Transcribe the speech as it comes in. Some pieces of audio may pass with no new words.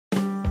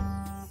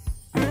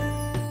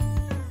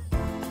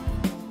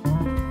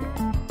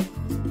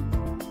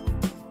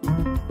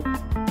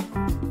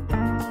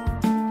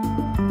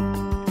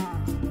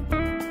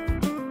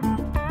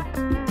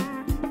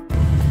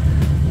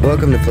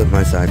Welcome to Flip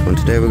My Cycle, and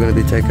today we're going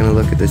to be taking a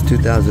look at this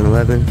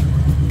 2011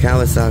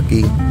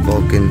 Kawasaki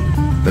Vulcan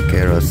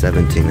Vaquero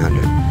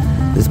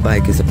 1700. This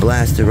bike is a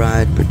blast to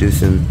ride,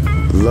 producing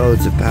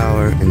loads of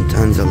power and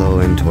tons of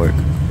low-end torque.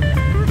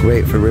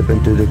 Great for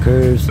ripping through the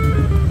curves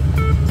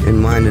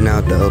and winding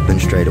out the open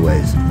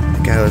straightaways.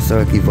 The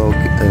Kawasaki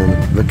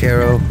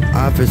Vaquero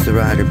offers the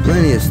rider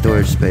plenty of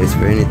storage space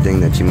for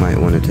anything that you might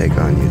want to take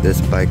on you.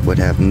 This bike would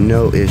have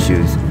no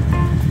issues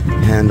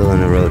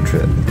handling a road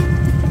trip.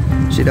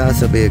 She'd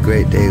also be a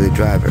great daily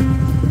driver,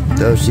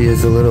 though she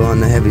is a little on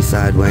the heavy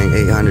side, weighing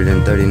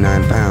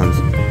 839 pounds.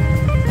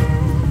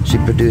 She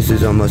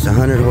produces almost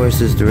 100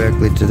 horses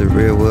directly to the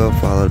rear wheel,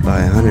 followed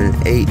by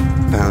 108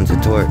 pounds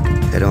of torque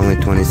at only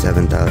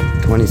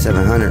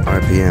 2,700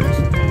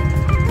 RPMs.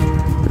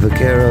 The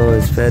Vaquero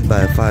is fed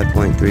by a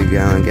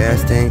 5.3-gallon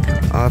gas tank,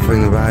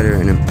 offering the rider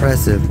an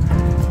impressive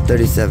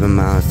 37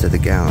 miles to the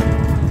gallon.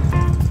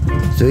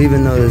 So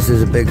even though this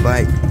is a big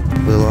bike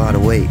with a lot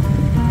of weight,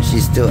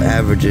 she's still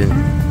averaging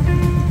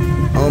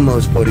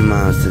almost 40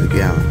 miles to the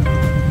gallon.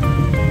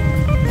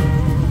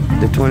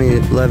 The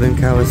 2011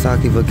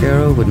 Kawasaki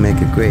Vaquero would make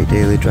a great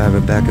daily driver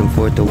back and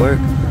forth to work,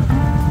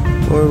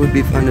 or it would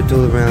be fun to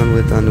tool around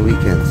with on the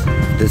weekends.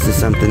 If this is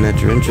something that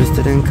you're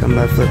interested in, come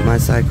by Flip My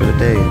Cycle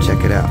today and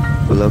check it out.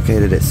 We're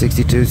located at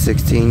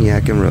 6216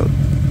 Yadkin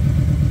Road.